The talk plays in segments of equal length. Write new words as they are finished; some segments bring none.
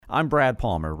I'm Brad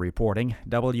Palmer reporting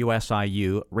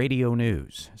WSIU Radio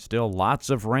News. Still lots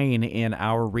of rain in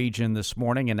our region this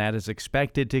morning, and that is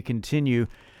expected to continue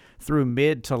through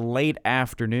mid to late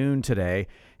afternoon today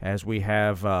as we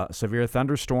have a severe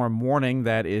thunderstorm warning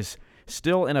that is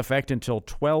still in effect until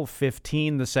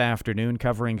 12:15 this afternoon,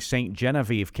 covering St.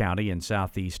 Genevieve County in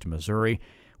southeast Missouri.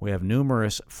 We have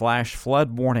numerous flash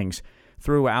flood warnings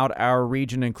throughout our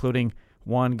region, including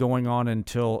one going on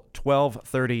until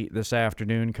 12:30 this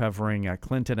afternoon, covering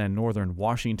Clinton and northern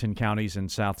Washington counties in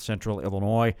south central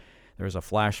Illinois. There's a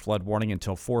flash flood warning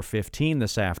until 4:15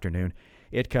 this afternoon.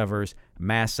 It covers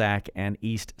Massac and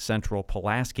east central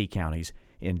Pulaski counties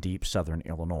in deep southern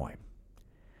Illinois.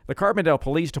 The Carbondale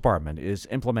Police Department is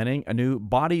implementing a new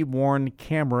body-worn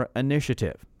camera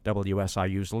initiative.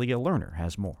 WSIU's Leah Lerner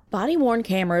has more. Body-worn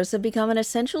cameras have become an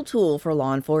essential tool for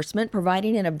law enforcement,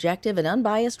 providing an objective and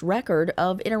unbiased record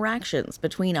of interactions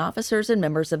between officers and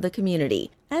members of the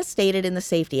community. As stated in the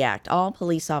Safety Act, all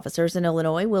police officers in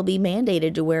Illinois will be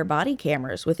mandated to wear body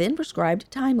cameras within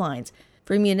prescribed timelines.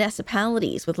 For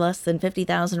municipalities with less than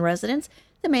 50,000 residents,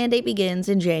 the mandate begins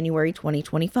in January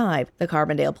 2025. The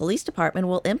Carbondale Police Department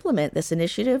will implement this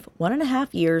initiative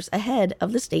 1.5 years ahead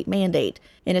of the state mandate.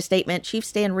 In a statement, Chief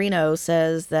Stan Reno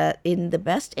says that in the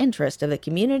best interest of the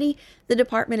community, the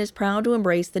department is proud to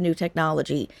embrace the new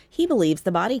technology. He believes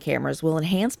the body cameras will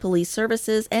enhance police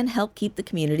services and help keep the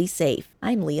community safe.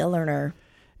 I'm Leah Lerner.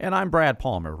 And I'm Brad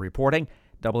Palmer reporting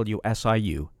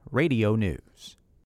WSIU Radio News.